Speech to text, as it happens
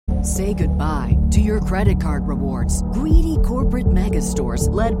Say goodbye to your credit card rewards. Greedy corporate mega stores,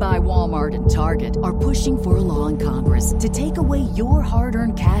 led by Walmart and Target, are pushing for a law in Congress to take away your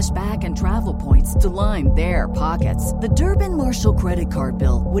hard-earned cash back and travel points to line their pockets. The Durbin-Marshall credit card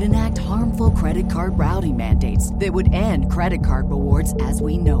bill would enact harmful credit card routing mandates that would end credit card rewards as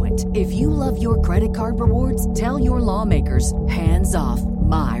we know it. If you love your credit card rewards, tell your lawmakers, hands off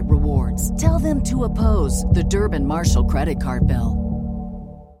my rewards. Tell them to oppose the Durbin-Marshall credit card bill.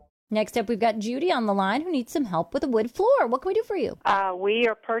 Next up, we've got Judy on the line who needs some help with a wood floor. What can we do for you? We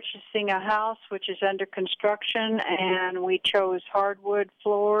are purchasing a house which is under construction, and we chose hardwood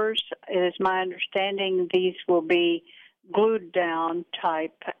floors. It is my understanding these will be glued down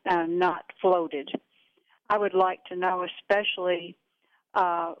type, not floated. I would like to know especially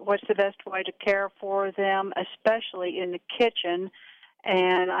what's the best way to care for them, especially in the kitchen.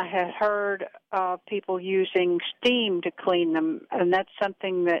 And I had heard people using steam to clean them, and that's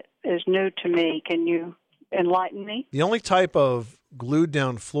something that is new to me. Can you enlighten me? The only type of glued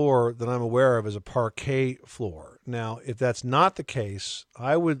down floor that I'm aware of is a parquet floor. Now, if that's not the case,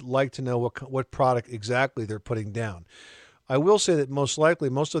 I would like to know what product exactly they're putting down. I will say that most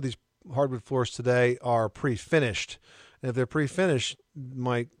likely most of these hardwood floors today are pre-finished. And if they're pre-finished,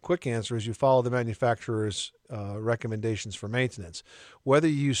 my quick answer is you follow the manufacturer's recommendations for maintenance. Whether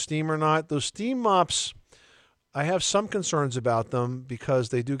you use steam or not, those steam mops, I have some concerns about them because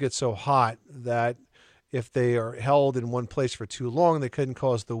they do get so hot that if they are held in one place for too long, they couldn't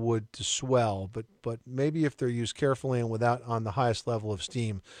cause the wood to swell. But maybe if they're used carefully and without on the highest level of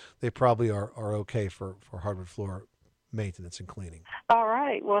steam, they probably are okay for hardwood floor maintenance and cleaning. All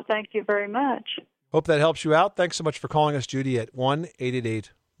right. Well, thank you very much. Hope that helps you out. Thanks so much for calling us, Judy, at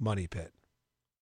 1-888-MONEY-PIT.